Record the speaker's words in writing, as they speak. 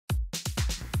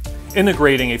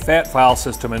Integrating a FAT file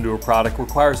system into a product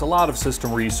requires a lot of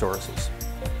system resources.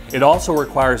 It also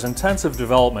requires intensive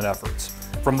development efforts,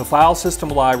 from the file system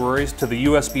libraries to the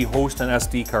USB host and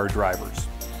SD card drivers.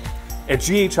 At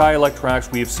GHI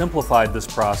Electronics, we have simplified this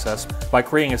process by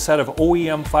creating a set of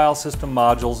OEM file system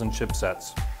modules and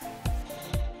chipsets.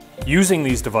 Using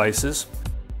these devices,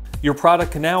 your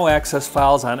product can now access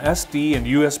files on SD and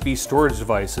USB storage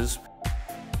devices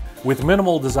with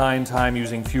minimal design time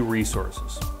using few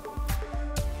resources.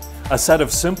 A set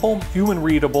of simple,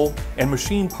 human-readable, and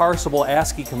machine-parsable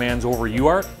ASCII commands over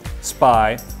UART,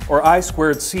 SPI, or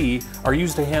I2C are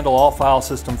used to handle all file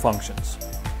system functions.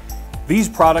 These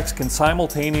products can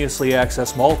simultaneously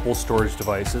access multiple storage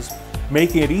devices,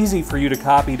 making it easy for you to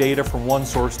copy data from one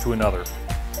source to another.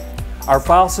 Our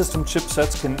file system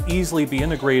chipsets can easily be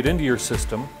integrated into your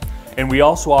system, and we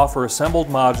also offer assembled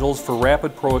modules for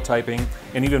rapid prototyping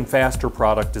and even faster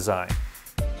product design.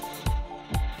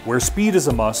 Where speed is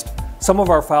a must, some of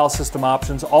our file system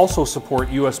options also support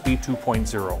USB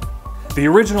 2.0. The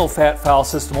original FAT file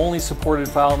system only supported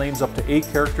file names up to 8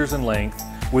 characters in length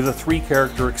with a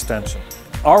 3-character extension.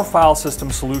 Our file system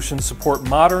solutions support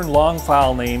modern long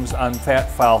file names on FAT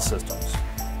file systems.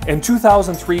 In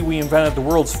 2003, we invented the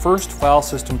world's first file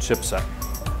system chipset.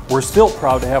 We're still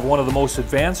proud to have one of the most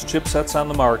advanced chipsets on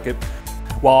the market,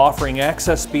 while offering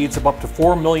access speeds of up to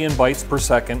 4 million bytes per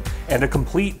second and a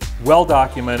complete,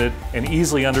 well-documented, and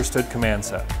easily understood command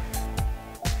set.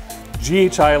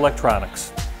 GHI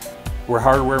Electronics, where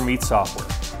hardware meets software.